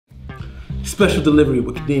Special delivery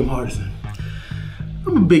with Kadeem Hardison.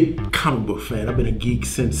 I'm a big comic book fan. I've been a geek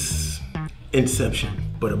since inception.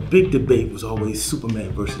 But a big debate was always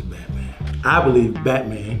Superman versus Batman. I believe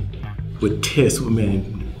Batman would tear Superman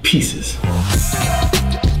in pieces.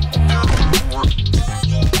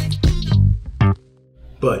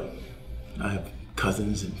 But I have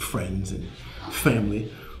cousins and friends and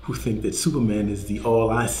family who think that Superman is the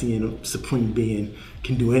all-I-seeing supreme being,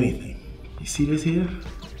 can do anything. You see this here?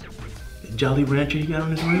 The Jolly Rancher he got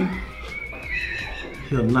on his ring?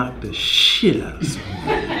 He'll knock the shit out of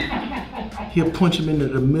Superman. He'll punch him into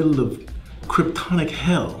the middle of Kryptonic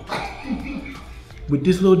hell with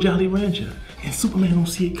this little Jolly Rancher. And Superman don't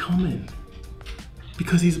see it coming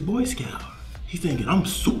because he's a Boy Scout. He's thinking, I'm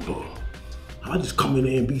super. I'll just come in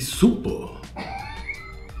there and be super.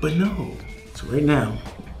 But no. So right now,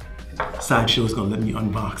 Sideshow is gonna let me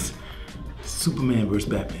unbox Superman versus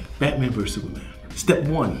Batman. Batman versus Superman. Step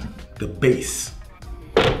one, the base.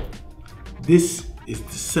 This is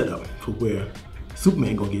the setup for where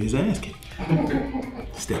Superman gonna get his ass kicked.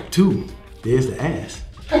 Step two, there's the ass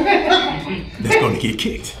that's gonna get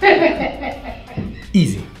kicked.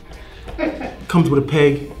 Easy. Comes with a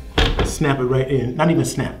peg, snap it right in. Not even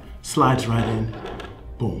snap, slides right in.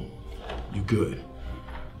 Boom, you good.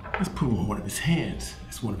 Let's put him on one of his hands.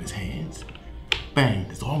 It's one of his hands. Bang,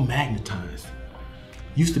 it's all magnetized.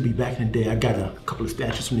 Used to be back in the day, I got a couple of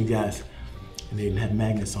statues from these guys and they didn't have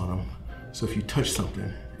magnets on them. So if you touch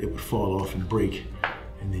something, it would fall off and break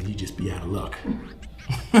and then you'd just be out of luck.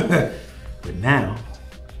 But now,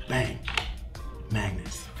 bang,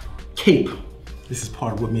 magnets. Cape, this is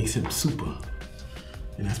part of what makes him super.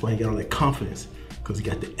 And that's why he got all that confidence, because he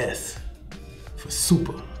got the S for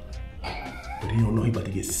super. But he don't know he about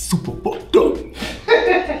to get super fucked up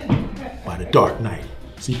by the Dark Knight.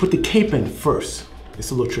 So you put the cape in first.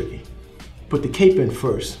 It's a little tricky. Put the cape in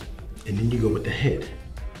first, and then you go with the head,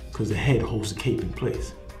 because the head holds the cape in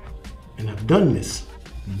place. And I've done this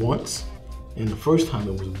once, and the first time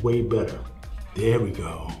it was way better. There we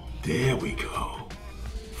go. There we go.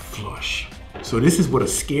 Flush. So this is what a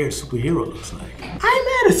scared superhero looks like. I ain't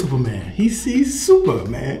mad at Superman. He's super,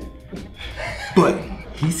 man. But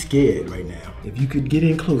he's scared right now. If you could get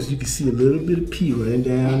in close, you can see a little bit of pee running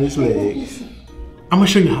down his legs. I'm gonna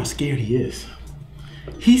show you how scared he is.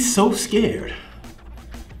 He's so scared.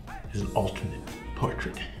 There's an alternate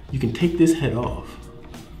portrait. You can take this head off,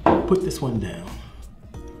 put this one down,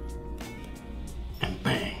 and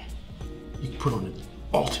bang, you can put on an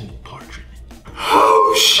alternate portrait.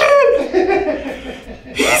 Oh shit!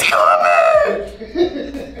 He's coming!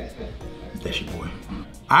 That's your boy.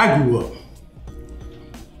 I grew up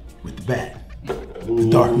with the Bat, the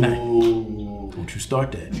Dark Knight. Don't you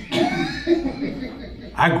start that.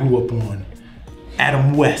 I grew up on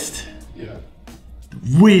Adam West, the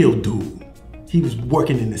real dude. He was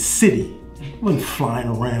working in the city. He wasn't flying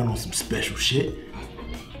around on some special shit.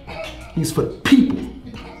 He was for the people.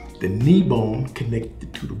 The knee bone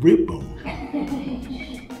connected to the rib bone.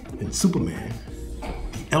 And Superman,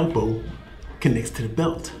 the elbow connects to the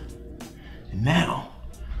belt. And now,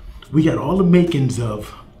 we got all the makings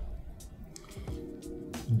of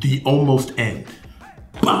the almost end.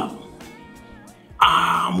 Bow.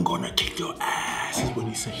 I'm gonna kick your ass, is what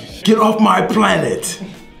he's saying. Get off my planet.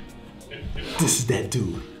 This is that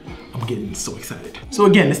dude. I'm getting so excited. So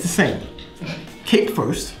again, it's the same. Cape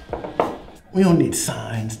first. We don't need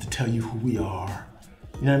signs to tell you who we are.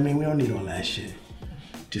 You know what I mean? We don't need all that shit.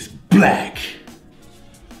 Just black.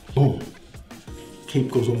 Boom.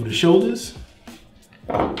 Cape goes over the shoulders.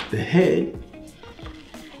 The head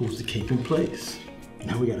holds the cape in place.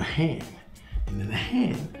 Now we got a hand. And in the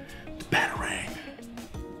hand, the Batarang.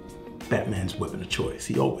 Batman's weapon of choice.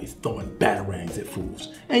 He always throwing Batarangs at fools.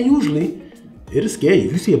 And usually, it'll scare you.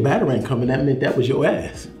 If you see a Batarang coming, that meant that was your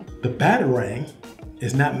ass. The Batarang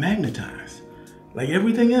is not magnetized like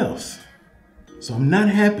everything else. So I'm not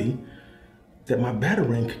happy that my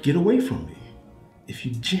Batarang could get away from me. If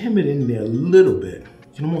you jam it in there a little bit,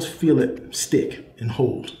 you can almost feel it stick and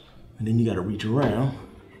hold. And then you gotta reach around.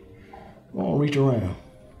 Oh, reach around.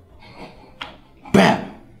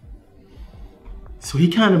 Bam! So he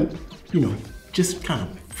kind of, just kind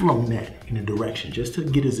of flung that in a direction just to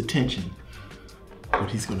get his attention. But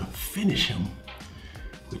he's gonna finish him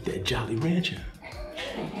with that Jolly Rancher.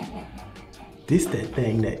 This that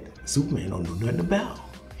thing that Superman don't know nothing about.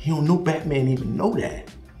 He don't know Batman even know that.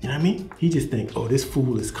 You know what I mean? He just think, oh, this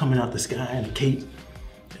fool is coming out the sky in a cape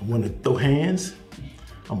and wanna throw hands.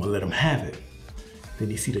 I'm gonna let him have it. Then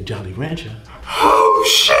you see the Jolly Rancher. Oh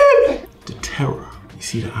shit! The terror. You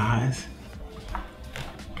see the eyes?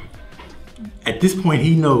 At this point,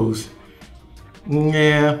 he knows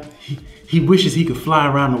Yeah, he wishes he could fly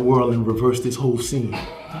around the world and reverse this whole scene.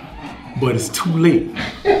 But it's too late,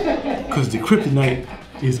 because the Kryptonite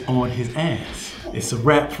is on his ass. It's a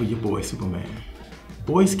wrap for your boy Superman.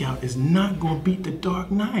 Boy Scout is not gonna beat the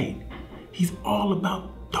Dark Knight. He's all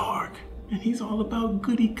about dark, and he's all about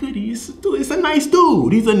goody-goody. It's a nice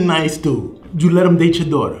dude. He's a nice dude. You let him date your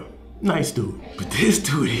daughter. Nice dude. But this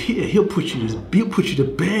dude here, he'll put you to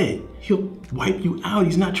bed. He'll wipe you out.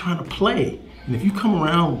 He's not trying to play. And if you come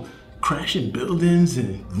around crashing buildings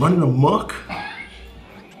and running amok,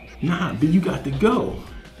 nah, but you got to go.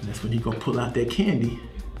 And that's when he gonna pull out that candy,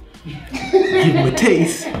 give him a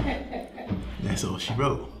taste. That's all she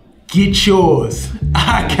wrote. Get yours.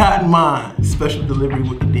 I got mine. Special delivery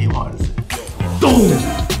with Kadeem Hardison. Boom!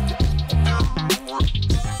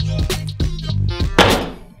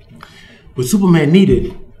 What Superman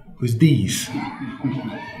needed was these.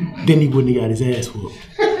 Then he wouldn't have got his ass whooped.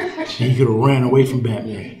 And he could have ran away from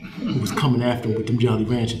Batman, who was coming after him with them Jolly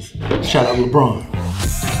Ranchers. Shout out LeBron.